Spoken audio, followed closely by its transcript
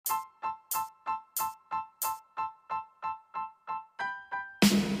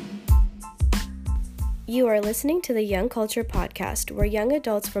You are listening to the Young Culture Podcast, where young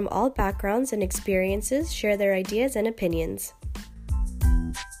adults from all backgrounds and experiences share their ideas and opinions.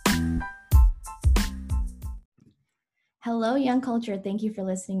 Hello, Young Culture. Thank you for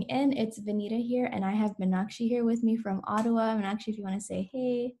listening in. It's Vanita here, and I have Meenakshi here with me from Ottawa. Meenakshi, if you want to say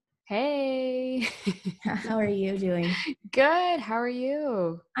hey. Hey. How are you doing? Good. How are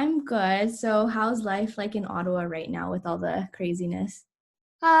you? I'm good. So how's life like in Ottawa right now with all the craziness?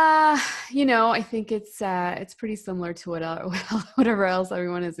 I think it's pretty similar to whatever else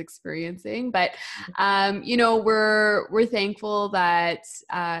everyone is experiencing. But we're thankful that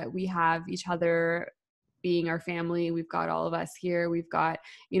we have each other being our family. We've got all of us here. We've got,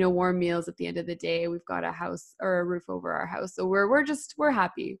 warm meals at the end of the day. We've got a house or a roof over our house. So we're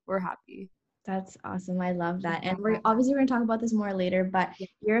happy. We're happy. That's awesome. I love that. And we're going to talk about this more later, but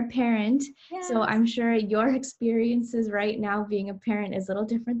you're a parent. Yes. So I'm sure your experiences right now being a parent is a little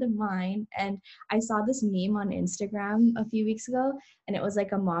different than mine. And I saw this meme on Instagram a few weeks ago, and it was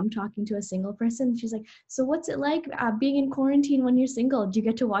like a mom talking to a single person. She's like, so what's it like being in quarantine when you're single? Do you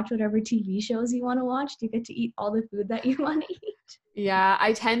get to watch whatever TV shows you want to watch? Do you get to eat all the food that you want to eat? Yeah,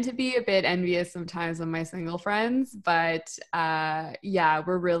 I tend to be a bit envious sometimes of my single friends, but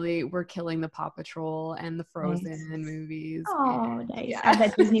we're killing the Paw Patrol and the Frozen movies. Oh, nice. Yeah. I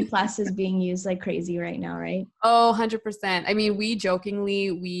bet Disney Plus is being used like crazy right now, right? Oh, 100%. I mean, we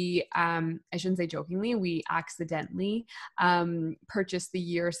accidentally purchased the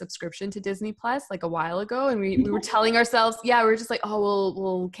year subscription to Disney Plus like a while ago, and we were telling ourselves, we're just like, oh,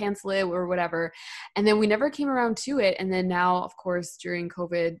 we'll cancel it or whatever. And then we never came around to it. And then now, of course, during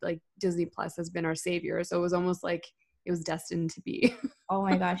COVID, like Disney Plus has been our savior. So it was almost like it was destined to be. Oh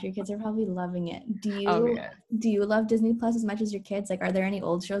my gosh, your kids are probably loving it. Do you love Disney Plus as much as your kids? Like, are there any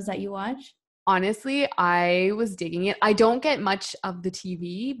old shows that you watch? Honestly, I was digging it. I don't get much of the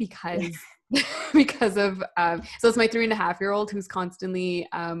TV because of so it's my 3.5-year-old who's constantly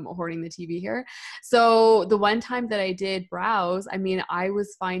hoarding the TV here. So the one time that I did browse, I mean, I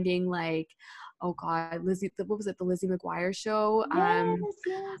was finding like, oh God, what was it? The Lizzie McGuire show. Yes.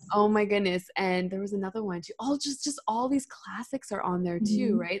 Oh my goodness. And there was another one too. Just all these classics are on there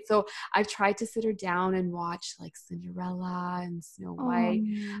too, right? So I've tried to sit her down and watch like Cinderella and Snow White.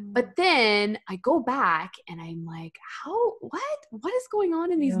 But then I go back and I'm like, what is going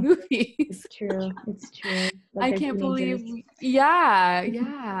on in these movies? It's true. Like I can't believe. Yeah.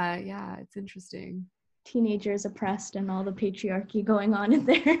 It's interesting. Teenagers oppressed and all the patriarchy going on in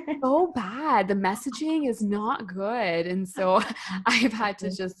there. So bad. The messaging is not good. And so I've had to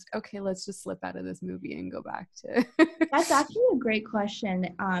let's just slip out of this movie and go back to. That's actually a great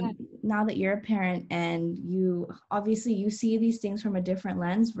question. Now that you're a parent and you see these things from a different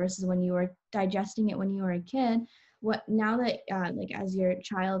lens versus when you were digesting it when you were a kid. Now that as your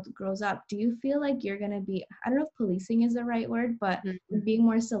child grows up, do you feel like you're going to be, I don't know if policing is the right word, but being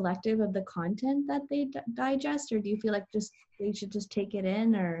more selective of the content that they digest, or do you feel like they should just take it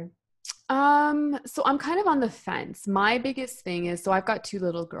in, or? So I'm kind of on the fence. My biggest thing is, so I've got 2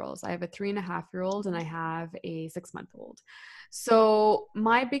 little girls. I have a 3.5-year-old and I have a 6-month-old. So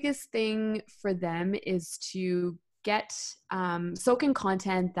my biggest thing for them is to soak in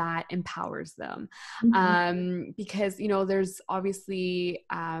content that empowers them. Because, there's obviously,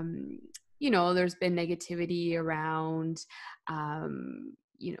 there's been negativity around,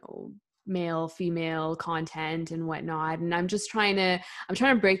 male, female content and whatnot. And I'm trying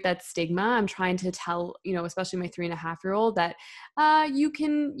to break that stigma. I'm trying to tell, especially my 3.5-year-old that,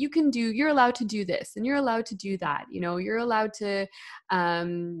 you're allowed to do this and you're allowed to do that. You're allowed to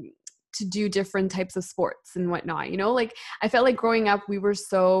do different types of sports and whatnot. Like I felt like growing up, we were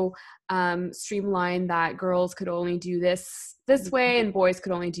so streamlined that girls could only do this way and boys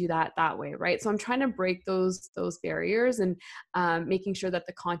could only do that way, right? So I'm trying to break those barriers and making sure that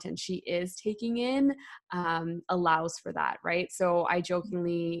the content she is taking in allows for that, right? So I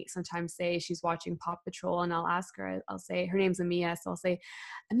jokingly sometimes say she's watching Paw Patrol and I'll ask her, I'll say, her name's Amia, so I'll say,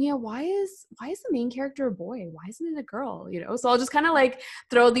 Amia, why is the main character a boy? Why isn't it a girl? So I'll just kind of like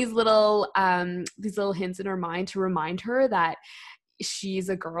throw these little hints in her mind to remind her that she's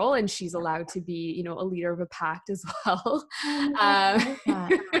a girl and she's allowed to be, a leader of a pack as well.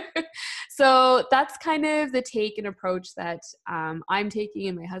 So that's kind of the take and approach that I'm taking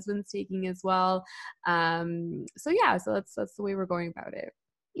and my husband's taking as well. So that's the way we're going about it.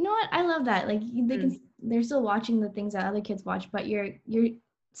 You know what? I love that. Like they're still watching the things that other kids watch, but you're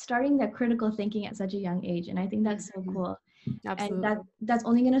starting that critical thinking at such a young age. And I think that's so cool. Absolutely. And that's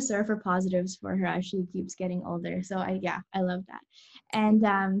only going to serve for positives for her as she keeps getting older. So I love that.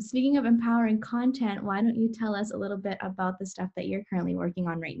 And speaking of empowering content, why don't you tell us a little bit about the stuff that you're currently working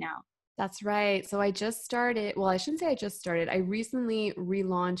on right now? That's right. So I just started, well, I shouldn't say I just started. I recently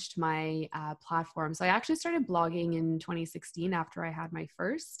relaunched my platform. So I actually started blogging in 2016 after I had my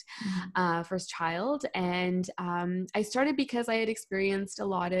Mhm. first child. And I started because I had experienced a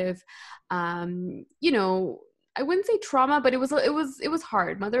lot of, you know, I wouldn't say trauma, but it was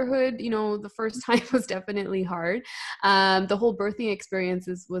hard. Motherhood, you know, the first time was definitely hard. The whole birthing experience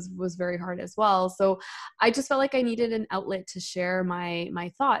was very hard as well. So I just felt like I needed an outlet to share my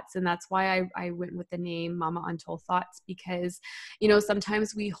thoughts. And that's why I went with the name Mama Untold Thoughts, because, you know,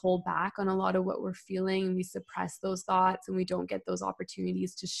 sometimes we hold back on a lot of what we're feeling and we suppress those thoughts and we don't get those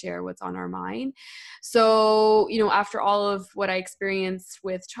opportunities to share what's on our mind. So, you know, after all of what I experienced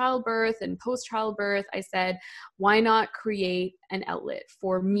with childbirth and post childbirth, I said, why not create an outlet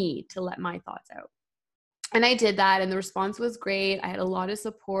for me to let my thoughts out? And I did that, and the response was great. I had a lot of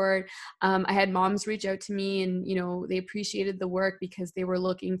support. I had moms reach out to me, and you know, they appreciated the work because they were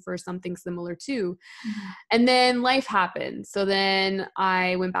looking for something similar too. Mhm. And then life happened. So then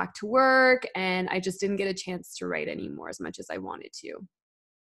I went back to work, and I just didn't get a chance to write anymore as much as I wanted to.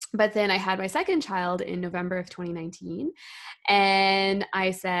 But then I had my second child in November of 2019. And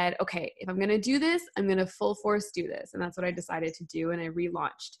I said, okay, if I'm going to do this, I'm going to full force do this. And that's what I decided to do. And I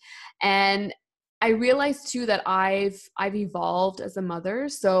relaunched. And I realized too that I've evolved as a mother.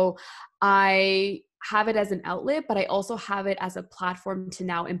 So I have it as an outlet, but I also have it as a platform to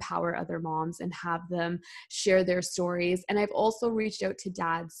now empower other moms and have them share their stories. And I've also reached out to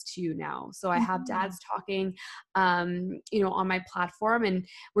dads too now. So I have Mhm. dads talking, you know, on my platform, and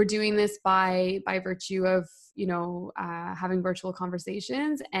we're doing this by virtue of, you know, having virtual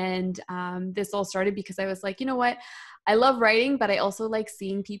conversations. And this all started because I was like, you know what, I love writing, but I also like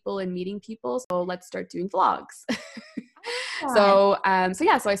seeing people and meeting people, so let's start doing vlogs. Fun. So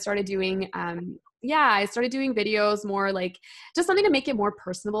I started doing I started doing videos more like just something to make it more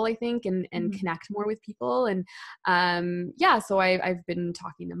personable, I think, and Mhm. connect more with people. And so I've been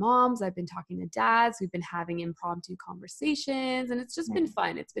talking to moms, I've been talking to dads, we've been having impromptu conversations, and it's just been Nice.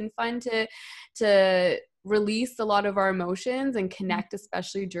 fun. It's been fun to release a lot of our emotions and connect,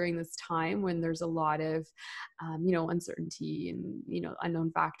 especially during this time when there's a lot of you know, uncertainty and, you know,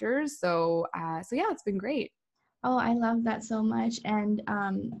 unknown factors. So yeah, it's been great. Oh, I love that so much. And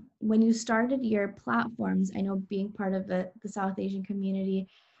when you started your platforms, I know being part of the South Asian community,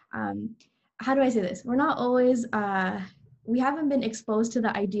 um, how do I say this? We're not always, we haven't been exposed to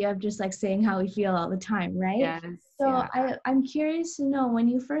the idea of just like saying how we feel all the time, right? Yes. So Yeah. I'm curious to know when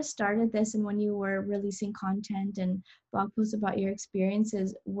you first started this and when you were releasing content and blog posts about your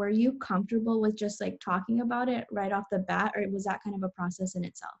experiences, were you comfortable with just like talking about it right off the bat, or was that kind of a process in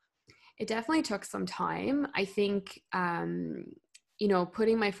itself? It definitely took some time. I think, you know,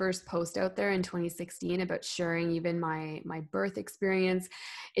 putting my first post out there in 2016 about sharing even my birth experience,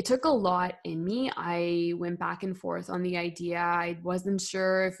 it took a lot in me. I went back and forth on the idea. I wasn't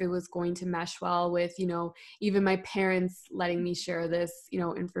sure if it was going to mesh well with, you know, even my parents letting me share this, you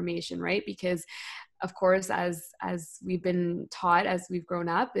know, information, right? Because of course, as we've been taught as we've grown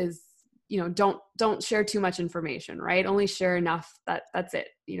up, is, you know, don't share too much information, right? Only share enough, that's it,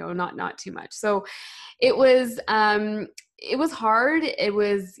 you know, not too much. So it was hard. It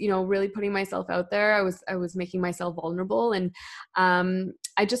was, you know, really putting myself out there. I was making myself vulnerable. And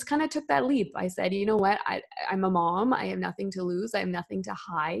I just kind of took that leap. I said, you know what, I'm a mom, I have nothing to lose, I have nothing to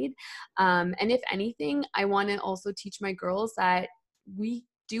hide. And if anything, I want to also teach my girls that we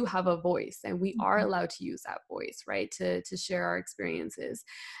do have a voice and we are Mhm. allowed to use that voice, right, to share our experiences.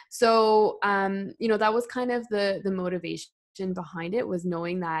 So you know, that was kind of the motivation behind it, was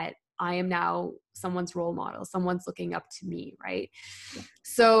knowing that I am now someone's role model, someone's looking up to me, right? Yeah.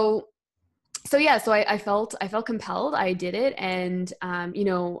 So I felt compelled. I did it. And you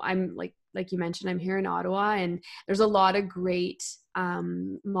know, I'm like you mentioned, I'm here in Ottawa, and there's a lot of great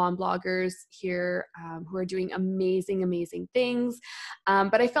mom bloggers here who are doing amazing things.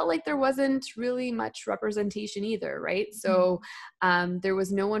 But I felt like there wasn't really much representation either, right? Mhm. So there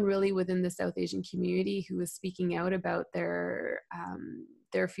was no one really within the South Asian community who was speaking out about their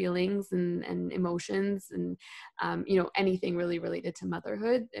feelings and emotions, and you know, anything really related to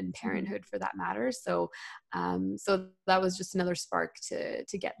motherhood and Mhm. parenthood for that matter. So that was just another spark to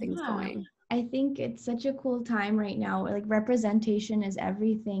get things Yeah. going. I think it's such a cool time right now. Like representation is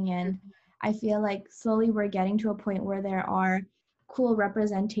everything. And I feel like slowly we're getting to a point where there are cool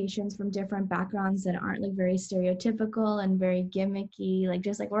representations from different backgrounds that aren't like very stereotypical and very gimmicky. Like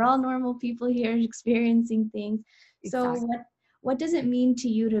just like we're all normal people here experiencing things. So Exactly. what does it mean to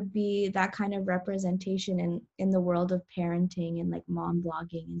you to be that kind of representation in the world of parenting and like mom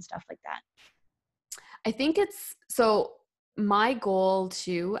blogging and stuff like that? I think it's so. my goal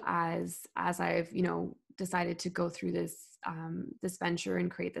too, as I've, decided to go through this venture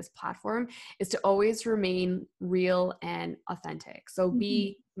and create this platform, is to always remain real and authentic. So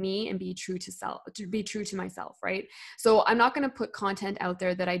be me and be true to myself, right? So I'm not going to put content out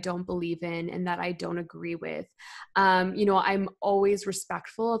there that I don't believe in and that I don't agree with. I'm always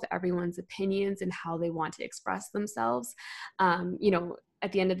respectful of everyone's opinions and how they want to express themselves.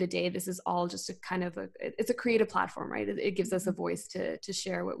 At the end of the day, this is all just it's a creative platform, right? It gives us a voice to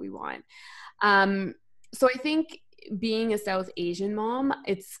share what we want. So I think being a South Asian mom,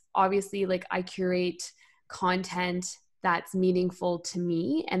 it's obviously like I curate content that's meaningful to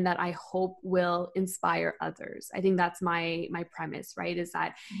me and that I hope will inspire others. I think that's my premise, right? Is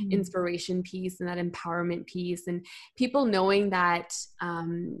that inspiration piece and that empowerment piece, and people knowing that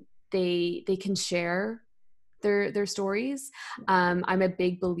they can share their stories. I'm a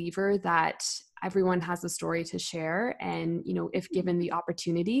big believer that everyone has a story to share, and if given the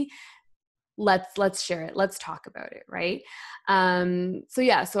opportunity, let's share it, let's talk about it, right?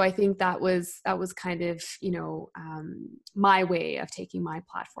 So I think that was kind of my way of taking my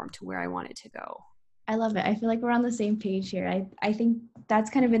platform to where I wanted to go. I love it. I feel like we're on the same page here. I think that's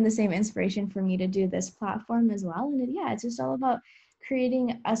kind of been the same inspiration for me to do this platform as well. And it's just all about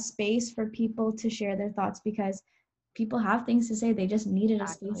creating a space for people to share their thoughts, because people have things to say. They just needed a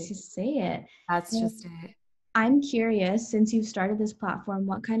space to say it. That's just it. I'm curious, since you've started this platform,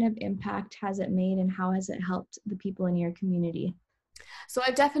 what kind of impact has it made and how has it helped the people in your community? So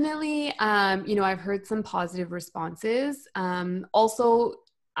I've definitely, I've heard some positive responses. Also,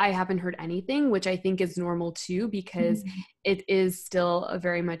 I haven't heard anything, which I think is normal too, because it is still a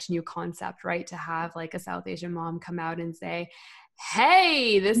very much new concept, right? To have like a South Asian mom come out and say,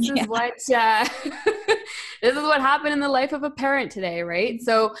 hey, this is what this is what happened in the life of a parent today, right?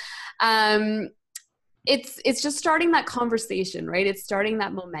 So it's just starting that conversation, right? It's starting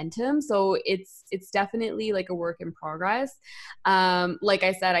that momentum. So it's definitely like a work in progress. Like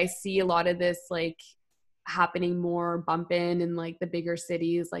I said, I see a lot of this like happening more bumping in like the bigger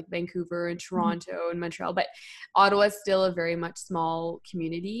cities like Vancouver and Toronto and Montreal, but Ottawa is still a very much small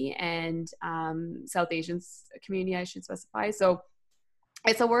community, and South Asian community, I should specify. So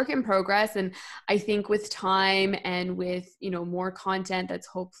it's a work in progress, and I think with time and with more content that's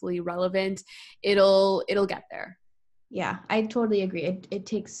hopefully relevant, it'll get there. Yeah, I totally agree. It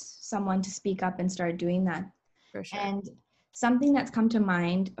takes someone to speak up and start doing that. For sure. And something that's come to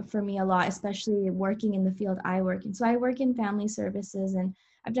mind for me a lot, especially working in the field I work in. So I work in family services, and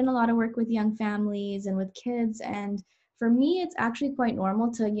I've done a lot of work with young families and with kids. And for me, it's actually quite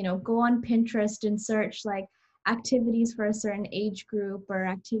normal to, go on Pinterest and search like activities for a certain age group or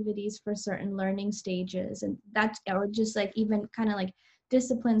activities for certain learning stages. And that's, or just like even kind of like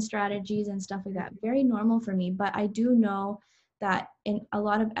discipline strategies and stuff like that. Very normal for me. But I do know that in a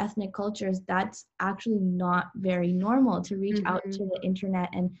lot of ethnic cultures, that's actually not very normal to reach out to the internet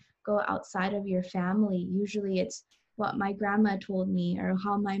and go outside of your family. Usually it's what my grandma told me or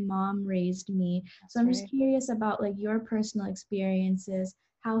how my mom raised me. So I'm just curious about like your personal experiences.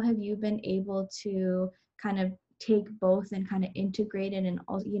 How have you been able to kind of take both and kind of integrate it and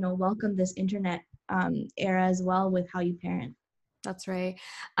also, welcome this internet era as well with how you parent? That's right.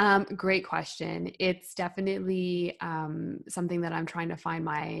 Great question. It's definitely something that I'm trying to find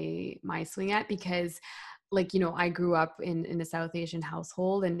my swing at, because I grew up in a South Asian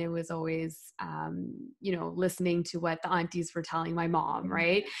household, and it was always, listening to what the aunties were telling my mom.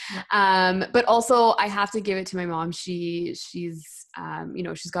 Right. Yeah. But also I have to give it to my mom. She's she's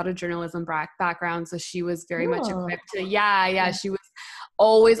got a journalism background. So she was very much equipped to, she was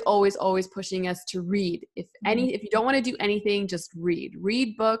always pushing us to read. If you don't want to do anything, just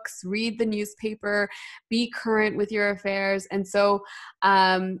read books, read the newspaper, be current with your affairs. And so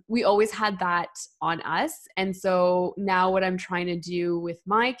we always had that on us. And so now what I'm trying to do with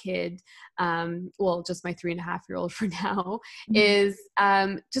my kid, just my 3.5-year-old for now, is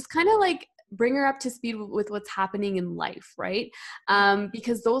just kind of like bring her up to speed with what's happening in life, right?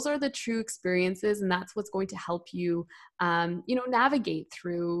 Because those are the true experiences, and that's what's going to help you, navigate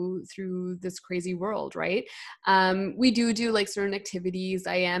through this crazy world, right? We do like certain activities.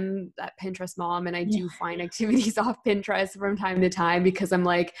 I am that Pinterest mom, and I do find activities off Pinterest from time to time, because I'm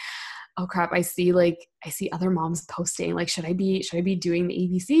like, oh crap, I see other moms posting, like, should I be doing the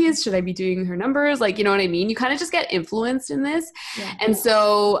ABCs? Should I be doing her numbers? Like, you know what I mean? You kind of just get influenced in this. Yeah. And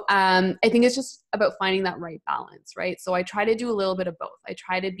so I think it's just about finding that right balance, right? So I try to do a little bit of both. I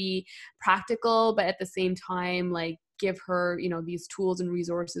try to be practical, but at the same time, like, give her, these tools and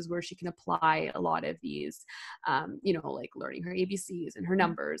resources where she can apply a lot of these, like learning her ABCs and her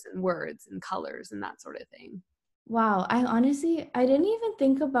numbers and words and colors and that sort of thing. Wow, I didn't even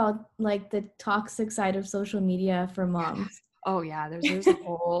think about like the toxic side of social media for moms. Oh yeah, there's a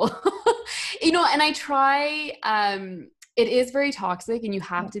whole you know, and I try it is very toxic, and Yeah.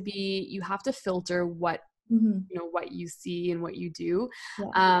 you have to filter what, Hmm. you know, what you see and what you do.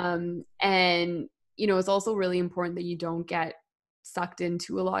 Yeah. And you know, it's also really important that you don't get sucked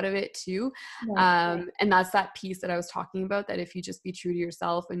into a lot of it too. Right. And that's that piece that I was talking about, that if you just be true to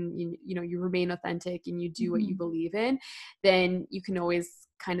yourself and you know, you remain authentic and you do what you Hmm. believe in, then you can always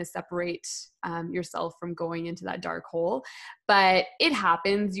kind of separate yourself from going into that dark hole. But it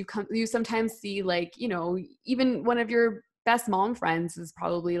happens. You sometimes see, like, you know, even one of your best mom friends is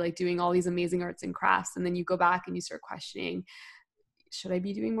probably like doing all these amazing arts and crafts, and then you go back and you start questioning, should I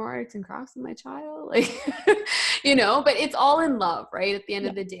be doing more arts and crafts with my child? Like, you know, but it's all in love, right? At the end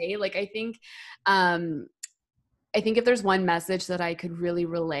Yeah. of the day, like, I think if there's one message that I could really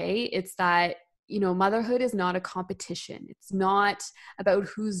relay, it's that, you know, motherhood is not a competition. It's not about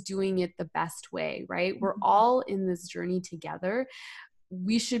who's doing it the best way, right? We're all in this journey together.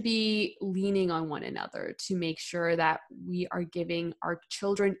 We should be leaning on one another to make sure that we are giving our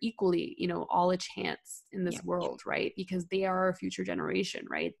children equally, you know, all a chance in this Yeah. world, right? Because they are our future generation,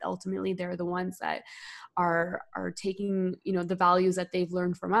 right? Ultimately, they're the ones that are taking, you know, the values that they've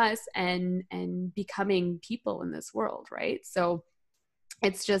learned from us and becoming people in this world, right? So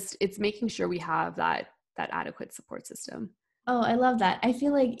it's making sure we have that adequate support system. Oh, I love that. I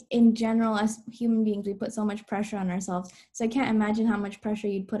feel like in general, as human beings, we put so much pressure on ourselves. So I can't imagine how much pressure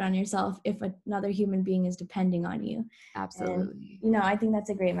you'd put on yourself if another human being is depending on you. And Absolutely. I think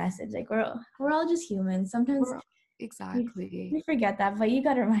that's a great message. Like we're all just humans. Sometimes We're, we exactly. we forget that, but you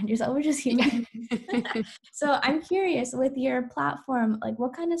got to remind yourself we're just Yeah. human. So I'm curious, with your platform, like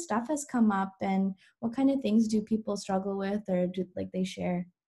what kind of stuff has come up, and what kind of things do people struggle with, or do like they share?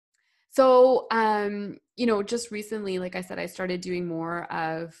 So, you know, just recently, like I said, I started doing more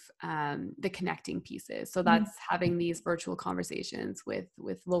of the connecting pieces. So Mhm. that's having these virtual conversations with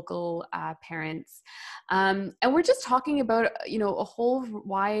local parents, and we're just talking about, you know, a whole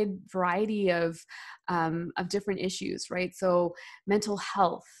wide variety of different issues, right? So mental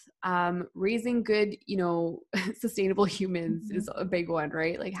health, raising good, you know, sustainable humans Mhm. is a big one,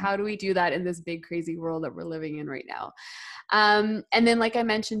 right? Like, how do we do that in this big crazy world that we're living in right now? And then, like I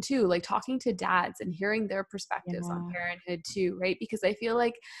mentioned too, like talking to dads and hearing their perspectives on Yeah. parenthood too, right? Because I feel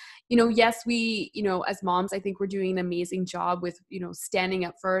like, you know, yes, we, you know, as moms, I think we're doing an amazing job with, you know, standing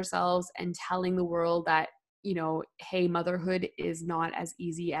up for ourselves and telling the world that, you know, hey, motherhood is not as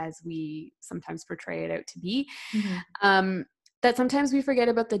easy as we sometimes portray it out to be. Mhm. Um, that sometimes we forget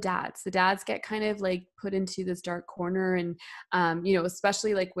about the dads. The dads get kind of like put into this dark corner, and you know,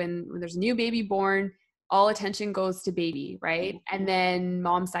 especially like when there's a new baby born, all attention goes to baby, right? And then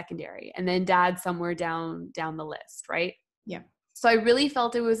mom secondary, and then dad somewhere down the list, right? Yeah. So I really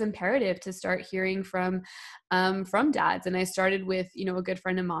felt it was imperative to start hearing from dads. And I started with, you know, a good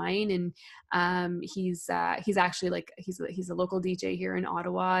friend of mine, and he's actually like he's a local DJ here in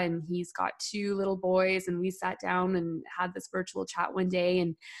Ottawa, and he's got two little boys. And we sat down and had this virtual chat one day,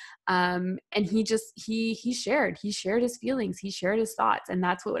 and he shared his feelings, he shared his thoughts, and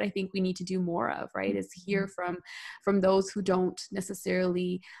that's what I think we need to do more of, right? Is hear from those who don't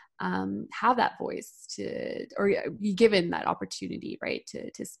necessarily have that voice to, or be given that opportunity, right,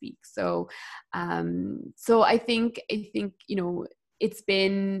 to speak. So, so I think, you know, it's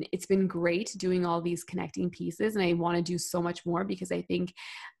been great doing all these connecting pieces, and I want to do so much more, because I think,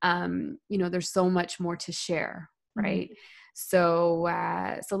 you know, there's so much more to share, Mhm. right? So,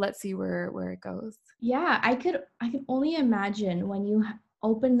 so let's see where it goes. Yeah, I could only imagine when you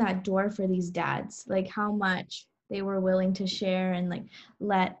opened that door for these dads, like how much they were willing to share and like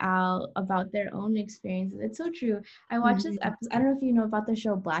let out about their own experiences. It's so true. I watched this Mhm. episode. I don't know if you know about the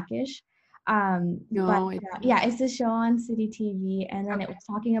show Blackish. But No, I yeah, don't. it's a show on City TV, and then it Okay. was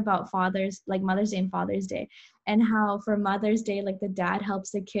talking about fathers, like Mother's Day and Father's Day, and how for Mother's Day, like the dad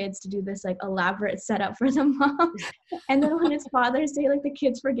helps the kids to do this like elaborate setup for the mom. And then when it's Father's Day, like the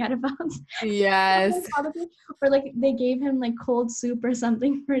kids forget about Yes. or like they gave him like cold soup or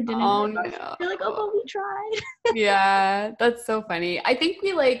something for dinner. Oh no. They're like, oh, but we tried. Yeah, that's so funny. I think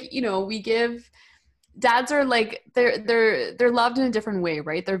we, like, you know, we give dads are like, they're loved in a different way,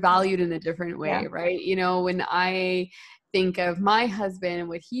 right? They're valued in a different Yeah. way, right? You know, when I think of my husband and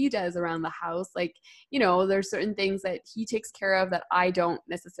what he does around the house, like, you know, there's certain things that he takes care of that I don't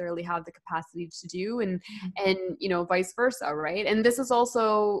necessarily have the capacity to do, and you know, vice versa, right? And this is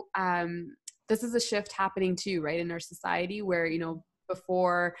also this is a shift happening too, right, in our society, where, you know,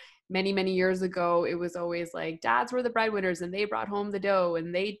 before, many years ago, it was always like dads were the breadwinners and they brought home the dough,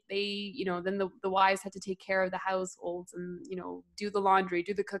 and they then the wives had to take care of the households and, do the laundry,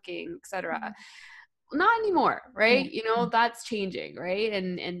 do the cooking, etc. Not anymore, right? That's changing, right?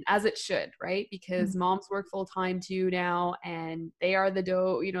 And as it should, right? Because moms work full time too now, and they are the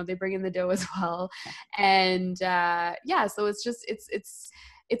dough, they bring in the dough as well. And so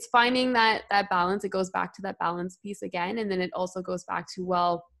it's finding that balance. It goes back to that balance piece again. And then it also goes back to,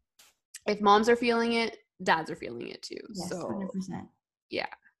 well, if moms are feeling it, dads are feeling it too. Yes, so 100%.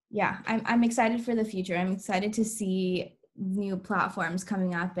 Yeah. I'm excited for the future. I'm excited to see new platforms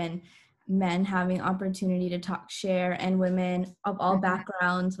coming up and men having opportunity to share, and women of all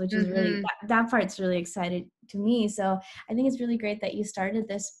backgrounds, which is really, that part's really excited to me. So I think it's really great that you started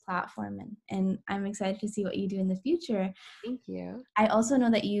this platform, and I'm excited to see what you do in the future. Thank you. I also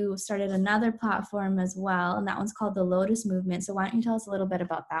know that you started another platform as well, and that one's called the Lotus Movement. So why don't you tell us a little bit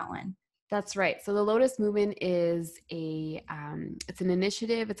about that one? That's right. So the Lotus Movement is it's an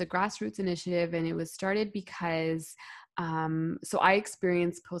initiative. It's a grassroots initiative, and it was started because so I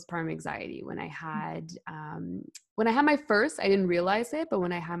experienced postpartum anxiety when I had my first. I didn't realize it, but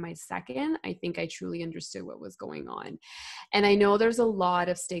when I had my second, I think I truly understood what was going on. And I know there's a lot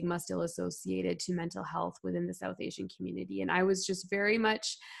of stigma still associated to mental health within the South Asian community, and I was just very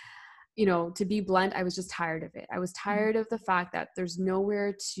much, to be blunt, I was just tired of it. I was tired of the fact that there's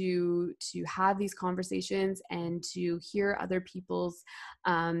nowhere to have these conversations and to hear other people's,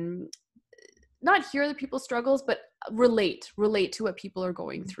 not hear other people's struggles, but relate to what people are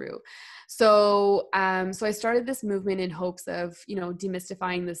going through. So I started this movement in hopes of,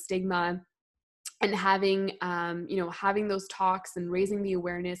 demystifying the stigma and having those talks and raising the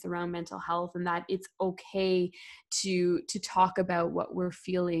awareness around mental health, and that it's okay to talk about what we're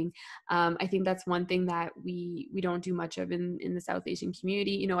feeling. I think that's one thing that we don't do much of in the South Asian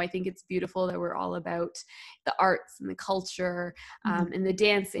community. I think it's beautiful that we're all about the arts and the culture, and the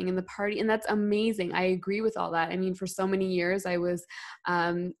dancing and the party, and that's amazing. I agree with all that. I mean, for so many years I was,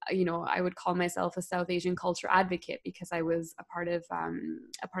 I would call myself a South Asian culture advocate because I was a part of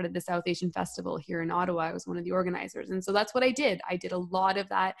the South Asian Festival here in Ottawa. I was one of the organizers. And so that's what I did. I did a lot of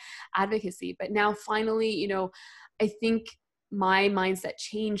that advocacy. But now finally, I think my mindset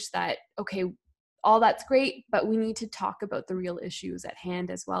changed that, okay, all that's great, but we need to talk about the real issues at hand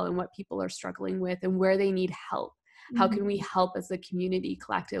as well, and what people are struggling with and where they need help. How can we help as a community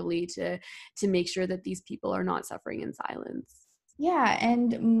collectively to make sure that these people are not suffering in silence? Yeah,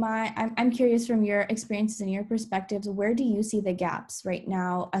 and I'm curious, from your experiences and your perspectives, where do you see the gaps right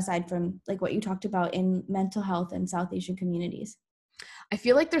now, aside from like what you talked about in mental health in South Asian communities? I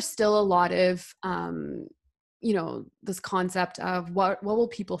feel like there's still a lot of, this concept of what will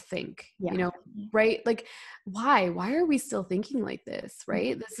people think, right? Like, why are we still thinking like this,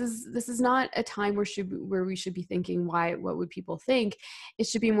 right? This is not a time where we should be thinking, what would people think? It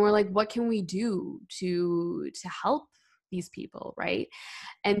should be more like, what can we do to help these people, right?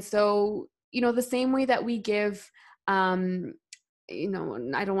 And so, the same way that we give, I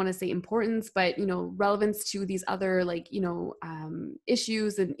don't want to say importance, but, relevance to these other,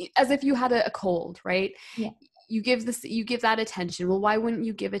 issues, and as if you had a cold, right? Yeah. You give that attention. Well, why wouldn't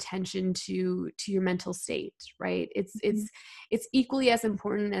you give attention to your mental state, right? It's equally as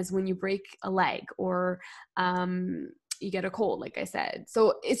important as when you break a leg or, you get a cold, like I said.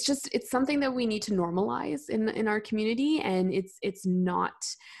 So it's something that we need to normalize in our community, and it's not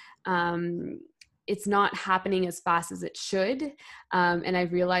happening as fast as it should. And I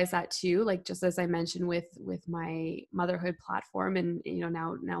realized that too, like, just as I mentioned with my motherhood platform, and,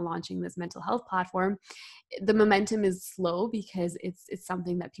 now launching this mental health platform, the momentum is slow because it's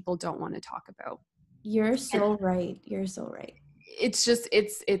something that people don't want to talk about. You're so right. It's just,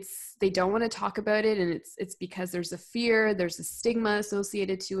 they don't want to talk about it. And it's because there's a fear, there's a stigma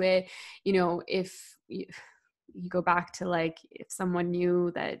associated to it. If you go back to, like, if someone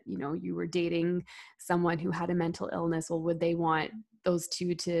knew that, you were dating someone who had a mental illness, well, would they want those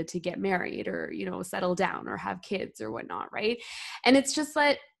two to get married or, settle down or have kids or whatnot, right? And it's just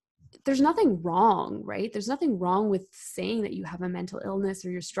that there's nothing wrong, right? There's nothing wrong with saying that you have a mental illness or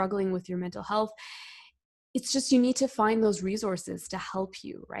you're struggling with your mental health. It's just, you need to find those resources to help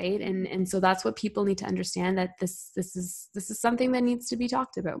you, right? And so that's what people need to understand, that this is something that needs to be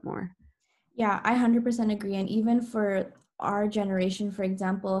talked about more. Yeah, I 100% agree. And even for our generation, for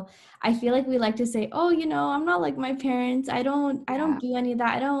example, I feel like we like to say, oh, I'm not like my parents. I don't do any of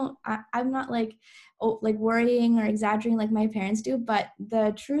that. I'm not like worrying or exaggerating like my parents do. But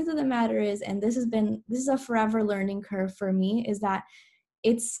the truth of the matter is, and this is a forever learning curve for me, is that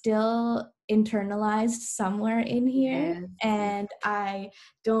it's still internalized somewhere in here, Yes. and I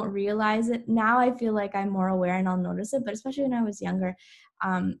don't realize it. Now I feel like I'm more aware and I'll notice it, but especially when I was younger,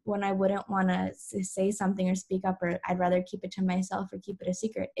 when I wouldn't want to say something or speak up, or I'd rather keep it to myself or keep it a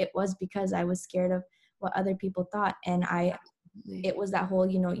secret, it was because I was scared of what other people thought. And it was that whole,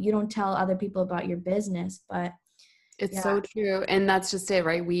 you don't tell other people about your business, but It's yeah. so true. And that's just it,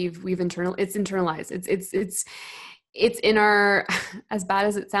 right? It's internalized. It's in our, as bad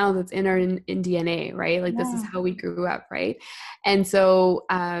as it sounds, it's in our in DNA, right? Like this is Yeah. how we grew up, right? And so,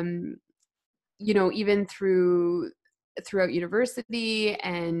 even throughout university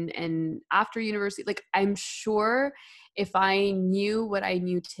and after university, like I'm sure if I knew what I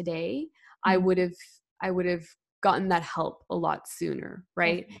knew today, I Mhm. would have gotten that help a lot sooner,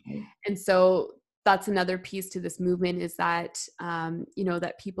 right? Definitely. And so that's another piece to this movement, is that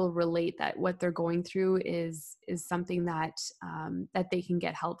that people relate that what they're going through is something that that they can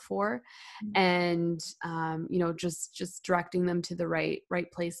get help for, and just directing them to the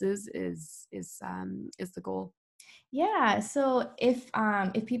right places is the goal. Yeah. So if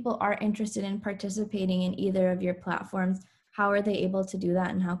people are interested in participating in either of your platforms, how are they able to do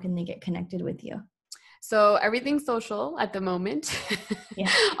that, and how can they get connected with you? So everything's social at the moment, Yeah.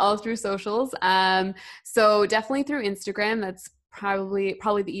 all through socials. So definitely through Instagram. That's probably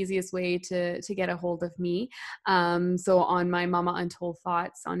the easiest way to get a hold of me. So on my Mama Untold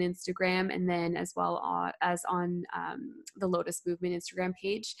Thoughts on Instagram, and then as well as on the Lotus Movement Instagram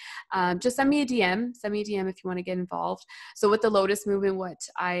page. Just send me a DM. Send me a DM if you want to get involved. So with the Lotus Movement, what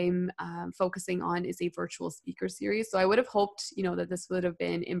I'm focusing on is a virtual speaker series. So I would have hoped, that this would have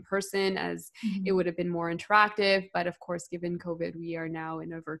been in person, as it would have been more interactive. But of course, given COVID, we are now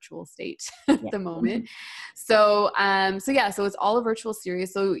in a virtual state at Yeah. the moment. So it's all a virtual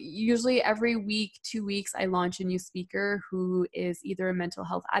series. So usually every week, 2 weeks, I launch a new speaker who is either a mental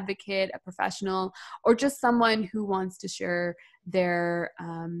health advocate, a professional, or just someone who wants to share their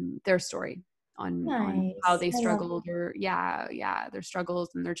story on how Nice. they I love struggled, or their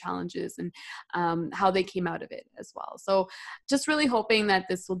struggles and their challenges, and how they came out of it as well. So just really hoping that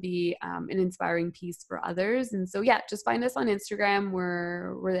this will be an inspiring piece for others. And so just find us on Instagram.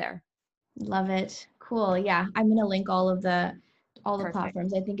 We're there. Love it. Cool. Yeah. I'm going to link all the Perfect.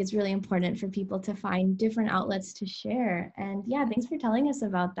 platforms. I think it's really important for people to find different outlets to share. And yeah, thanks for telling us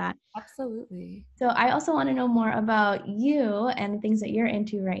about that. Absolutely. So I also want to know more about you and the things that you're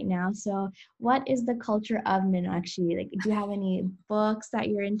into right now. So what is the culture of Meenakshi? Like, do you have any books that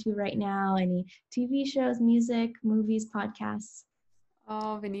you're into right now? Any TV shows, music, movies, podcasts?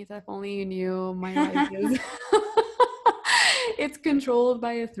 Oh, Vanita, if only you knew, my life is it's controlled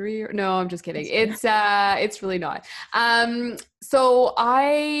by a 3 or no, I'm just kidding. It's really not. So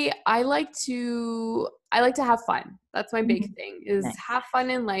I like to have fun. That's my big Mhm. thing, is Nice. have fun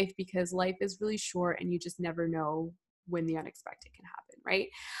in life, because life is really short and you just never know when the unexpected can happen, right?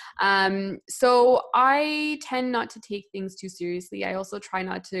 So I tend not to take things too seriously. I also try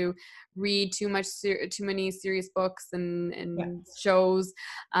not to read too many serious books and Yeah. shows,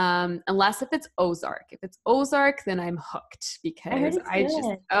 unless if it's Ozark. If it's Ozark, then I'm hooked, I heard because it's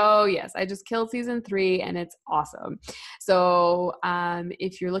good. I just killed season 3 and it's awesome. So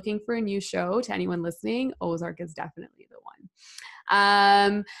if you're looking for a new show, to anyone listening, Ozark is definitely the one.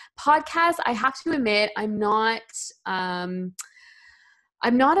 Podcast, I have to admit, I'm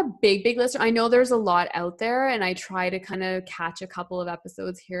not a big listener. I know there's a lot out there, and I try to kind of catch a couple of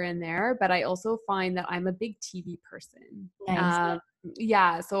episodes here and there, but I also find that I'm a big TV person. Nice.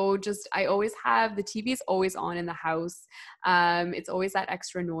 So just I always have the TV's always on in the house. It's always that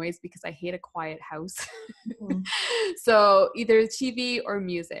extra noise, because I hate a quiet house. Mhm. So either TV or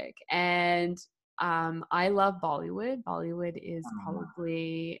music. And I love Bollywood. Bollywood is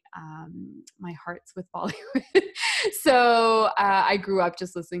probably my heart's with Bollywood. So I grew up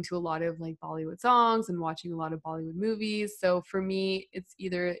just listening to a lot of like Bollywood songs and watching a lot of Bollywood movies. So for me, it's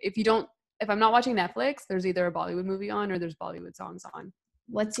either if I'm not watching Netflix, there's either a Bollywood movie on or there's Bollywood songs on.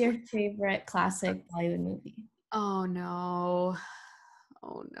 What's your favorite classic Bollywood movie? Oh no.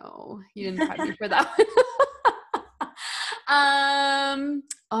 Oh no. You didn't prep me for that one.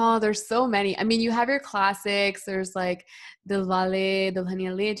 Oh, there's so many. I mean, you have your classics. There's like Dilwale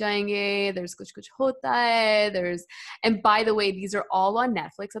Dulhaniya Le Jayenge. There's Kuch Kuch Hota Hai. And by the way, these are all on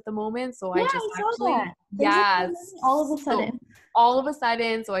Netflix at the moment. So Yeah, I just I saw actually, that. There's like so many all of a so sudden. all of a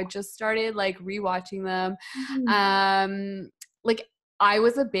sudden, so I just started like rewatching them. Mhm. Like I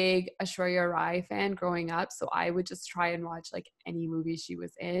was a big Aishwarya Rai fan growing up, so I would just try and watch like any movie she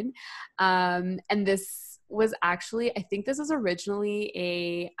was in. And this was actually, I think this is originally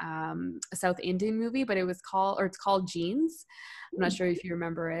a South Indian movie, but it's called Jeans. I'm not sure if you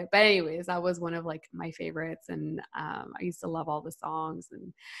remember it, but anyways, that was one of like my favorites, and I used to love all the songs.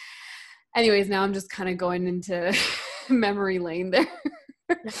 And anyways, now I'm just kind of going into memory lane there.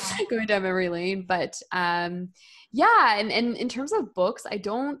 Going down memory lane. But yeah, and in terms of books, I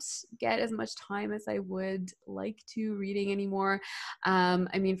don't get as much time as I would like to reading anymore.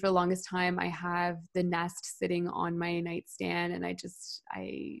 I mean, for the longest time, I have The Nest sitting on my nightstand, and I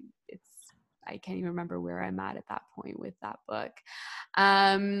can't even remember where I'm at that point with that book.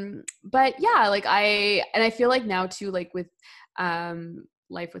 But yeah, like I feel like now too, like with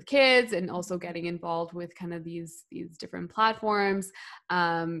life with kids and also getting involved with kind of these different platforms,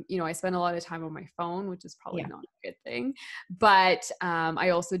 I spend a lot of time on my phone, which is probably not a good thing, but I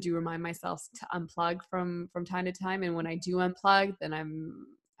also do remind myself to unplug from time to time, and when I do unplug, then I'm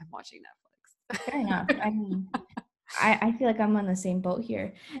watching Netflix. Fair enough. I mean, I feel like I'm on the same boat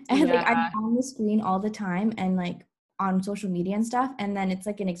here, and like I'm on the screen all the time, and like on social media and stuff, and then it's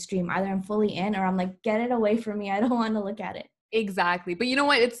like an extreme. Either I'm fully in, or I'm like, get it away from me, I don't want to look at it. Exactly. But you know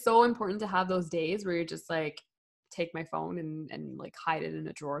what? It's so important to have those days where you're just like, take my phone and like hide it in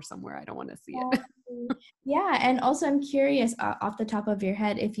a drawer somewhere. I don't want to see it. Yeah. And also I'm curious, off the top of your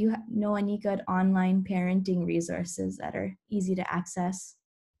head, if you know any good online parenting resources that are easy to access.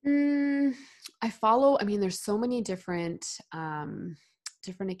 I mean, there's so many different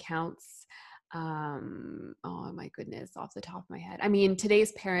accounts. Oh my goodness, off the top of my head. I mean,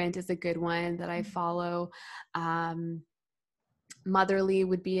 Today's Parent is a good one that I follow. Motherly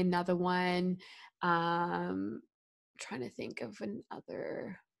would be another one. Trying to think of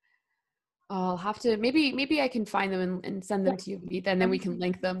another. I'll have to, maybe I can find them and send them to you, Vinitha, and then we can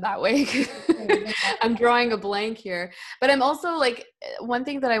link them that way. I'm drawing a blank here. But I'm also like, one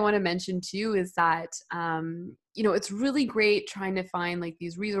thing that I want to mention too is that, it's really great trying to find like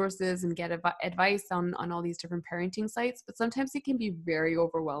these resources and get advice on all these different parenting sites, but sometimes it can be very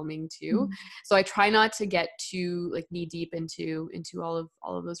overwhelming too. Mm-hmm. So I try not to get too like knee deep into all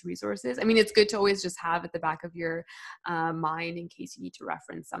of those resources. I mean, it's good to always just have at the back of your mind in case you need to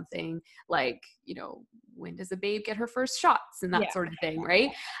reference something like, when does a babe get her first shots and that sort of thing,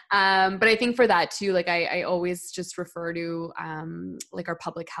 right? But I think for that too, like I always just refer to like our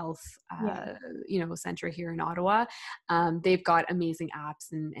public health, center here in Ottawa. They've got amazing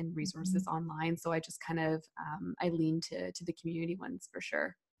apps and resources online. So I just kind of, I lean to the community ones for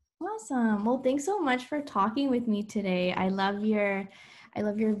sure. Awesome. Well, thanks so much for talking with me today. I love your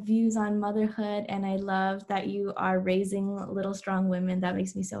views on motherhood, and I love that you are raising little strong women. That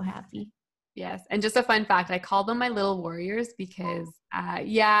makes me so happy. Yes. And just a fun fact, I call them my little warriors because,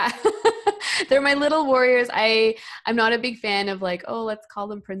 they're my little warriors. I'm not a big fan of like, oh, let's call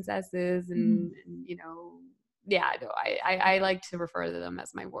them princesses and I like to refer to them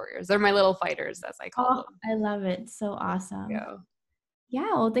as my warriors. They're my little fighters, as I call them. I love it. So awesome.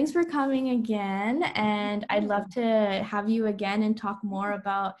 Yeah, well, thanks for coming again. And I'd love to have you again and talk more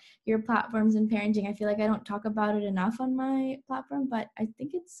about your platforms and parenting. I feel like I don't talk about it enough on my platform, but I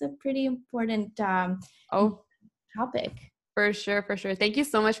think it's a pretty important topic. For sure. Thank you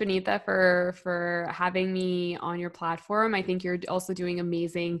so much, Vinitha, for having me on your platform. I think you're also doing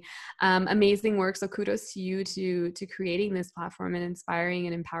amazing work. So kudos to you to creating this platform and inspiring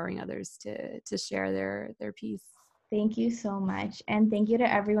and empowering others to share their piece. Thank you so much. And thank you to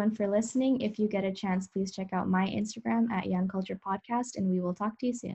everyone for listening. If you get a chance, please check out my Instagram at Young Culture Podcast, and we will talk to you soon.